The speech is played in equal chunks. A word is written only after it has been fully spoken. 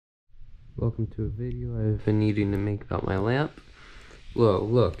Welcome to a video I've been needing to make about my lamp. Whoa,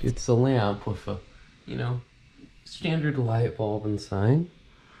 look, it's a lamp with a, standard light bulb inside.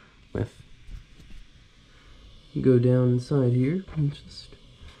 You go down inside here, and just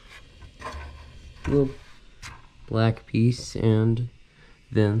a little black piece, and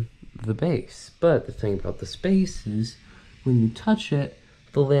then the base. But the thing about this base is, when you touch it,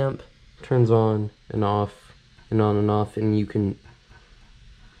 the lamp turns on and off, and on and off, and you can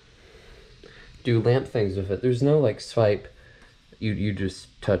do lamp things with it. There's no like swipe. You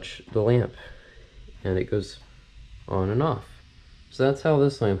just touch the lamp and it goes on and off. So that's how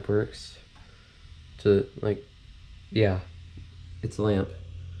this lamp works. Yeah, it's a lamp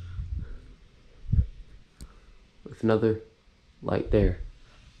with another light there.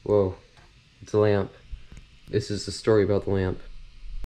 Whoa, it's a lamp. This is the story about the lamp.